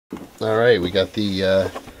Alright, we got the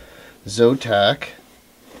Zotac,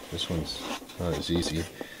 this one's not as easy,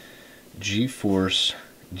 GeForce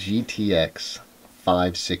GTX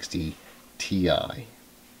 560 Ti.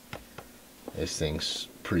 This thing's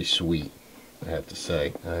pretty sweet, I have to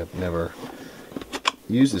say. I've never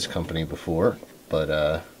used this company before, but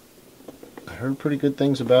I heard pretty good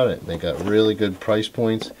things about it. They got really good price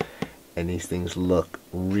points, and these things look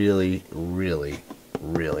really, really,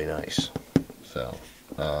 really nice. So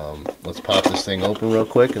let's pop this thing open real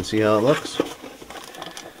quick and see how it looks.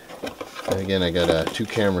 And again, I got a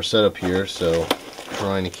 2-camera setup here, so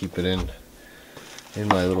trying to keep it in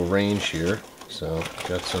my little range here. So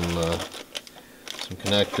got some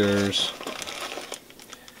connectors.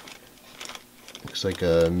 Looks like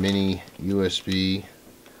a mini USB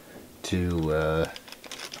to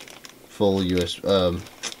full USB.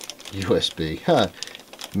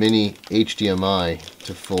 Mini HDMI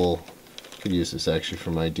to full. Could use this actually for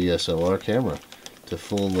my DSLR camera, to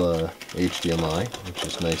full HDMI, which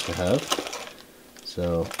is nice to have.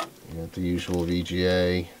 So you got the usual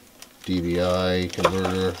VGA, DVI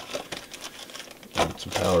converter, and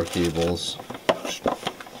some power cables.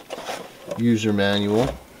 User manual.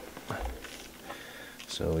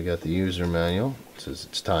 So we got the user manual. It says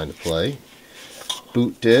it's time to play.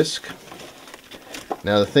 Boot disk.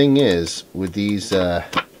 Now the thing is, with these,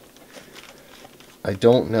 I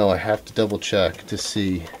don't know, I have to double check to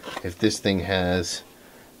see if this thing has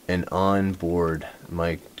an onboard,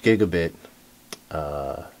 my gigabit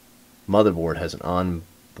motherboard has an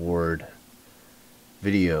onboard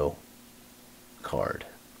video card.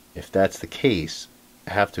 If that's the case,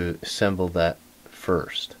 I have to assemble that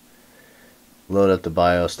first. Load up the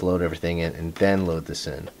BIOS, load everything in, and then load this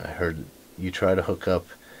in. I heard you try to hook up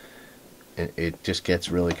and it just gets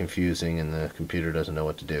really confusing and the computer doesn't know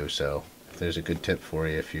what to do. So if there's a good tip for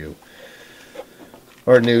you if you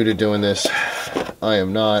are new to doing this. I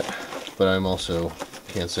am not, but I'm also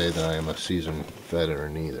can't say that I am a seasoned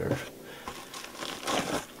veteran either.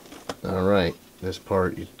 Alright, this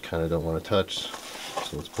part you kind of don't want to touch,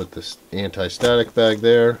 so let's put this anti-static bag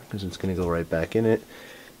there because it's going to go right back in it,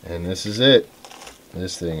 and this is it.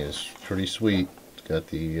 This thing is pretty sweet. It's got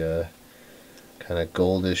the kind of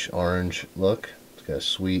goldish orange look. It's got a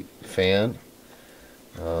sweet fan.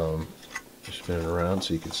 Just spin it around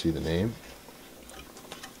so you can see the name.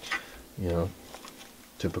 You know,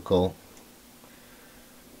 typical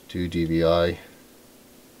 2 DVI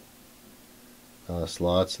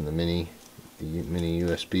slots and the mini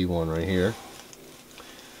USB one right here.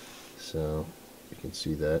 So you can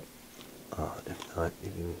see that. If not,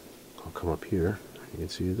 I'll come up here. You can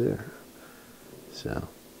see it there. So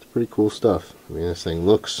it's pretty cool stuff. I mean, this thing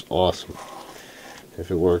looks awesome. If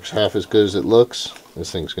it works half as good as it looks,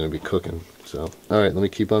 this thing's going to be cooking. So, all right, let me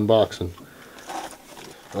keep unboxing.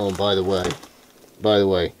 Oh, by the way,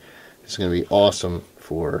 it's going to be awesome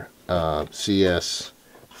for CS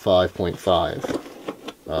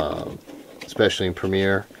 5.5, especially in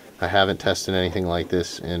Premiere. I haven't tested anything like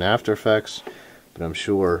this in After Effects, but I'm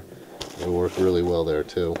sure it'll work really well there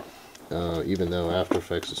too. Even though After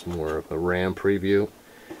Effects is more of a RAM preview,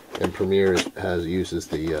 and Premiere uses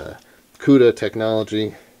the CUDA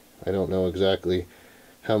technology. I don't know exactly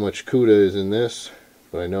how much CUDA is in this,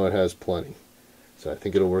 but I know it has plenty. So I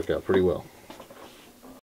think it'll work out pretty well.